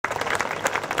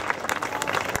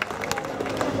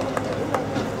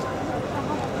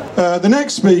The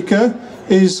next speaker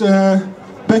is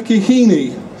Becky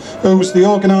Heaney, who's the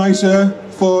organiser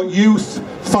for Youth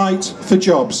Fight for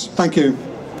Jobs. Thank you.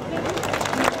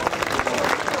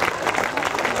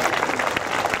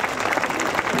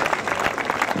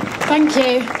 Thank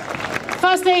you.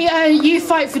 Firstly, Youth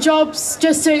Fight for Jobs,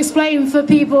 just to explain for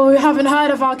people who haven't heard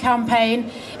of our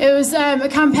campaign, it was a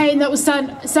campaign that was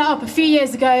set up a few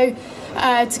years ago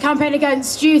to campaign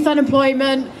against youth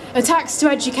unemployment, attacks to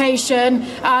education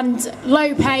and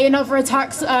low pay and other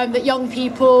attacks that young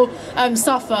people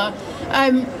suffer.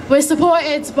 We're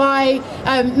supported by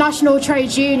national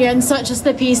trade unions such as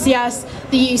the PCS,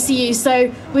 the UCU,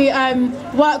 so we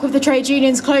work with the trade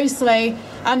unions closely,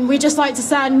 and we just like to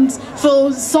send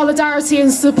full solidarity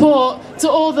and support to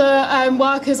all the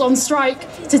workers on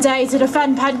strike today to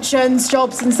defend pensions,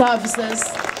 jobs and services.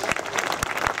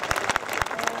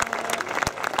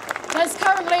 There's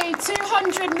currently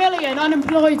 200 million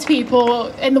unemployed people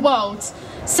in the world.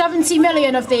 70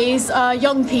 million of these are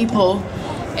young people.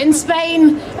 In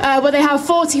Spain, where they have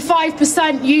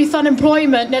 45% youth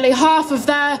unemployment, nearly half of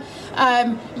their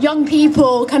young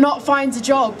people cannot find a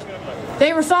job.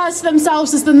 They refer to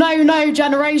themselves as the no-no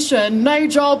generation, no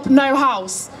job, no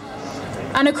house.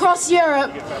 And across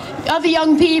Europe, other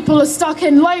young people are stuck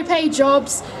in low-paid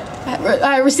jobs,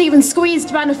 receiving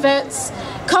squeezed benefits,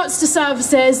 cuts to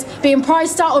services, being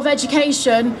priced out of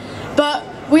education, but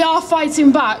we are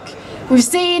fighting back. We've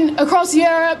seen across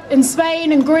Europe, in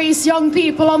Spain and Greece, young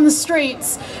people on the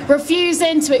streets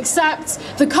refusing to accept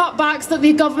the cutbacks that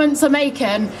the governments are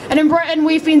making. And in Britain,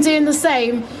 we've been doing the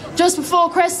same. Just before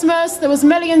Christmas, there was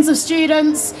millions of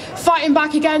students fighting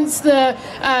back against the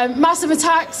massive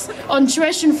attacks on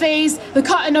tuition fees, the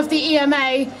cutting of the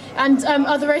EMA and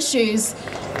other issues.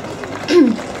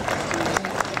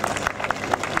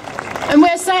 And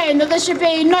we're saying that there should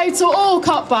be no to all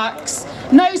cutbacks,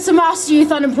 no to mass youth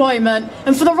unemployment,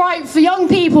 and for the right for young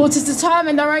people to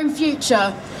determine their own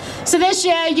future. So this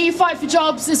year, Youth Fight for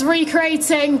Jobs is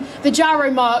recreating the Jarrow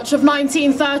March of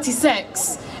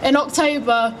 1936 in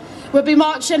October. We'll be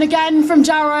marching again from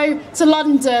Jarrow to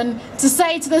London to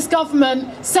say to this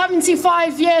government,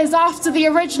 75 years after the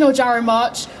original Jarrow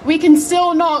March, we can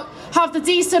still not have the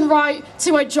decent right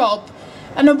to a job.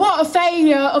 And what a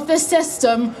failure of this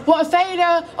system, what a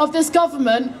failure of this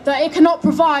government that it cannot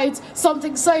provide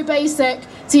something so basic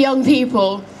to young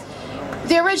people.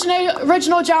 The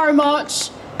original Jarrow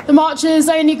March, the marchers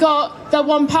only got their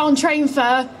 £1 train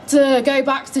fare to go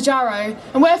back to Jarrow,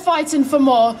 and we're fighting for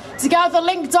more. Together,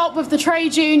 linked up with the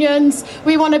trade unions,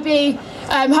 we want to be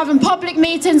having public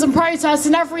meetings and protests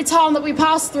in every town that we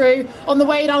pass through on the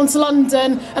way down to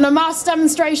London, and a mass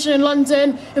demonstration in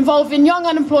London involving young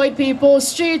unemployed people,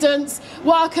 students,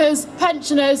 workers,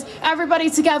 pensioners, everybody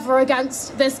together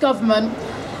against this government.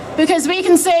 Because we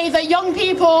can see that young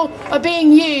people are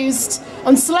being used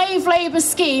on slave labour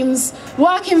schemes,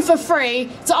 working for free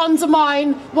to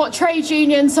undermine what trade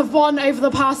unions have won over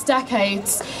the past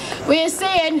decades. We are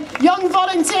seeing young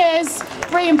volunteers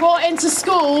being brought into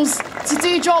schools to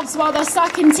do jobs while they're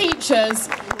sacking teachers.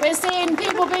 We're seeing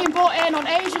people being brought in on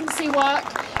agency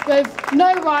work with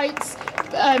no rights,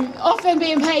 often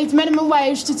being paid minimum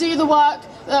wage to do the work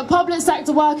that public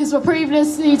sector workers were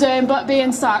previously doing but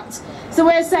being sacked. So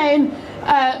we're saying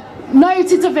no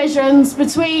to divisions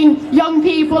between young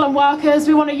people and workers.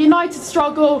 We want a united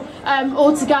struggle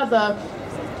all together.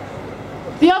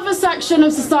 The other section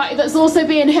of society that's also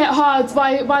being hit hard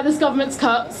by this government's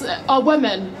cuts are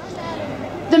women.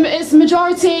 It's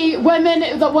majority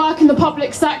women that work in the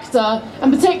public sector,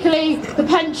 and particularly the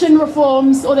pension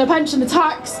reforms or the pension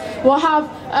attacks will have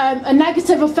a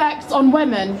negative effect on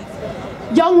women.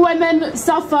 Young women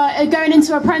suffer going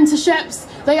into apprenticeships.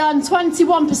 They earn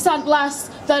 21% less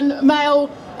than male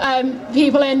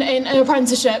people in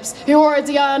apprenticeships who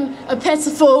already earn a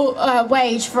pitiful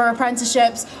wage for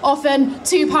apprenticeships, often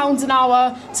 £2 an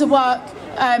hour to work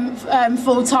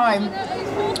full time.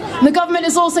 The government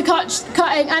is also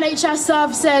cutting NHS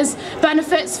services,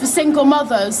 benefits for single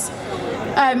mothers,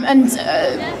 and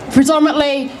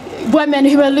predominantly women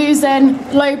who are losing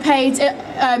low-paid,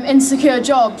 insecure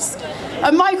jobs.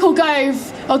 And Michael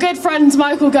Gove, our good friend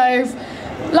Michael Gove,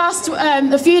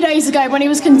 a few days ago when he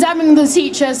was condemning the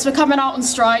teachers for coming out on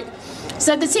strike,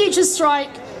 said the teachers'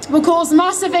 strike will cause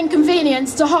massive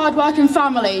inconvenience to hard-working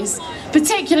families,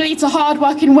 particularly to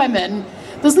hard-working women.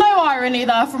 There's no irony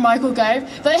there from Michael Gove,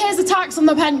 but his attacks on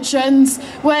the pensions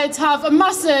would have a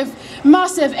massive,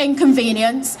 massive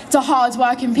inconvenience to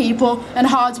hard-working people and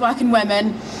hard-working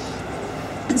women.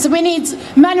 So we need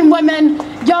men and women,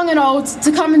 young and old,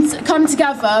 to come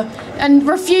together and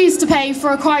refuse to pay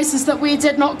for a crisis that we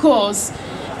did not cause.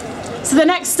 So the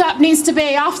next step needs to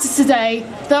be, after today,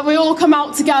 that we all come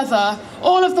out together,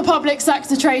 all of the public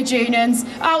sector trade unions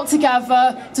out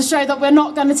together to show that we're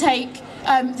not going to take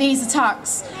these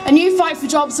attacks. And You Fight for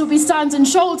Jobs will be standing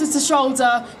shoulder to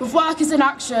shoulder with workers in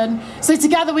action, so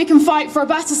together we can fight for a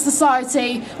better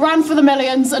society, run for the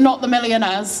millions and not the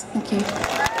millionaires. Thank you.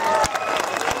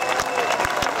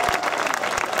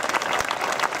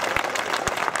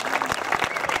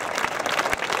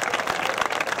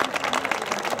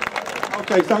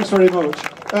 Okay, thanks very much.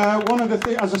 One of the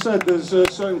things, as I said, there's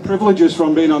certain privileges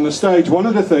from being on the stage. One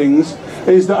of the things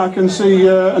is that I can see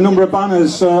a number of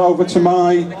banners over to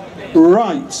my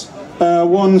right.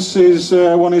 One is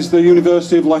the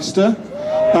University of Leicester,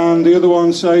 and the other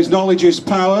one says "Knowledge is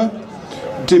power,"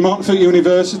 Democratic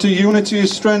University, Unity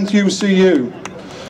is strength, UCU.